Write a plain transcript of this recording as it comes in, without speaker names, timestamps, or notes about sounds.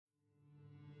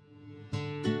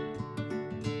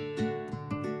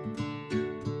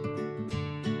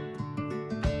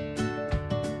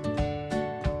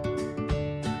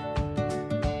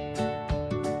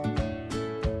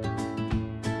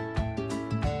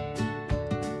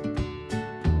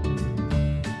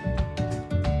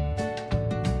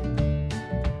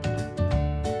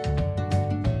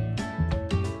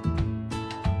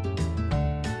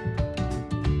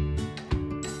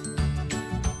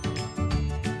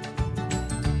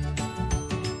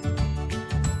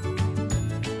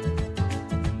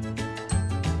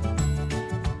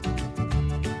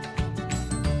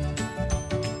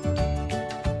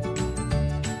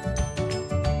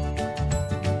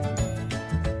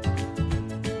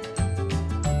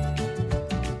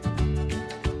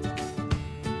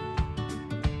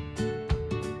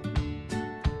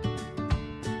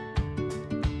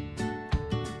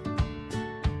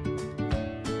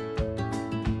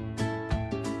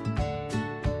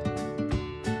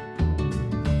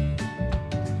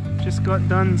just got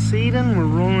done seeding. We're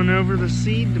rolling over the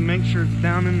seed to make sure it's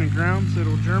down in the ground so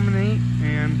it'll germinate,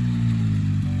 and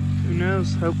who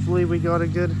knows, hopefully we got a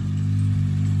good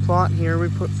plot here. We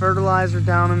put fertilizer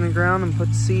down in the ground and put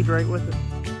seed right with it.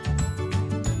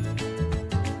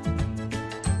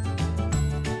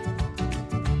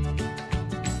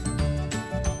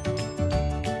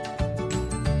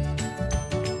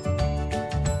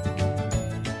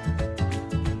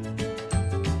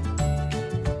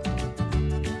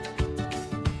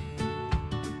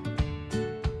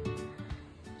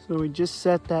 So we just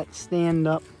set that stand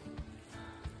up,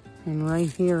 and right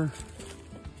here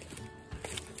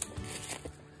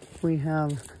we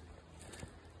have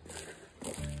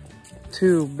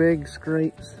 2 big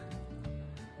scrapes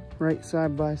right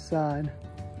side by side,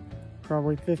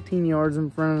 probably 15 yards in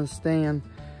front of the stand.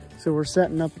 So we're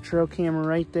setting up a trail camera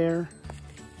right there,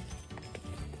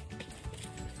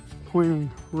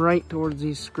 pointing right towards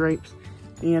these scrapes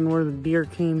and where the deer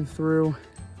came through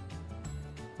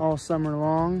all summer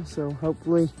long. So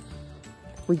hopefully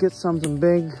we get something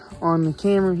big on the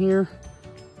camera here,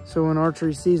 so when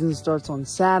archery season starts on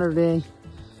Saturday,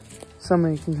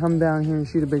 somebody can come down here and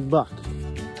shoot a big buck.